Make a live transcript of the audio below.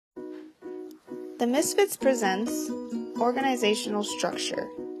The Misfits presents Organizational Structure.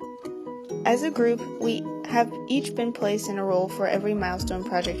 As a group, we have each been placed in a role for every milestone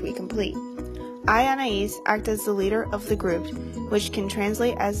project we complete. I, Anais, act as the leader of the group, which can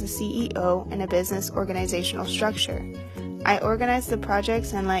translate as the CEO in a business organizational structure. I organize the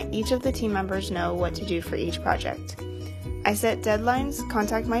projects and let each of the team members know what to do for each project. I set deadlines,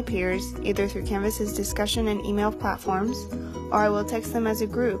 contact my peers, either through Canvas's discussion and email platforms, or I will text them as a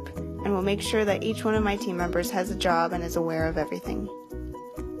group, and will make sure that each one of my team members has a job and is aware of everything.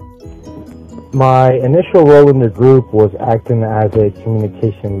 My initial role in the group was acting as a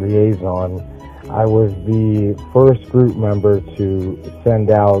communication liaison. I was the first group member to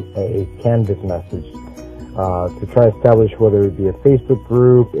send out a Canvas message to try to establish whether it be a Facebook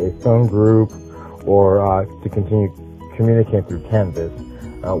group, a phone group, or to continue communicating through Canvas.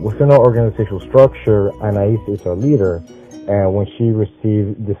 Within our organizational structure, Anais is our leader, and when she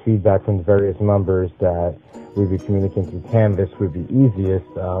received the feedback from the various members that we'd be communicating through Canvas would be easiest,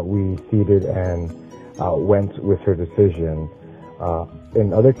 we ceded and went with her decision.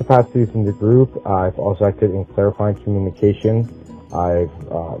 In other capacities in the group, I've also acted in clarifying communication. I've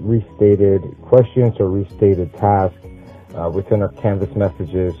restated questions or restated tasks within our Canvas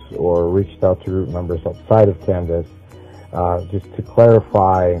messages, or reached out to group members outside of Canvas just to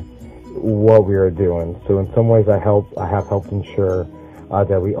clarify what we are doing. So in some ways I have helped ensure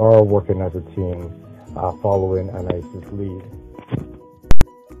that we are working as a team following Anais's lead.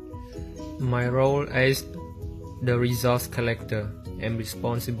 My role is the resource collector. I'm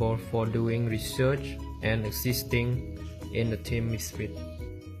responsible for doing research and assisting in the team Misfits.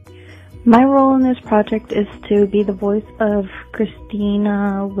 My role in this project is to be the voice of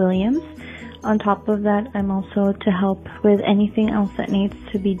Christina Williams. On top of that, I'm also to help with anything else that needs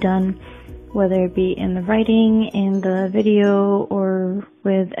to be done, whether it be in the writing, in the video, or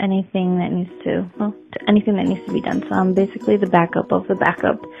with anything that needs to be done. So I'm basically the backup of the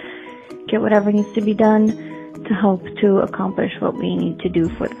backup. Get whatever needs to be done to help to accomplish what we need to do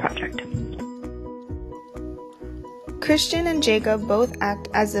for the project. Christian and Jacob both act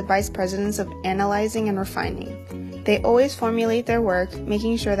as the vice presidents of analyzing and refining. They always formulate their work,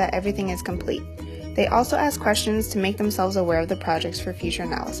 making sure that everything is complete. They also ask questions to make themselves aware of the projects for future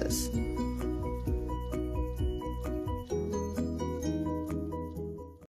analysis.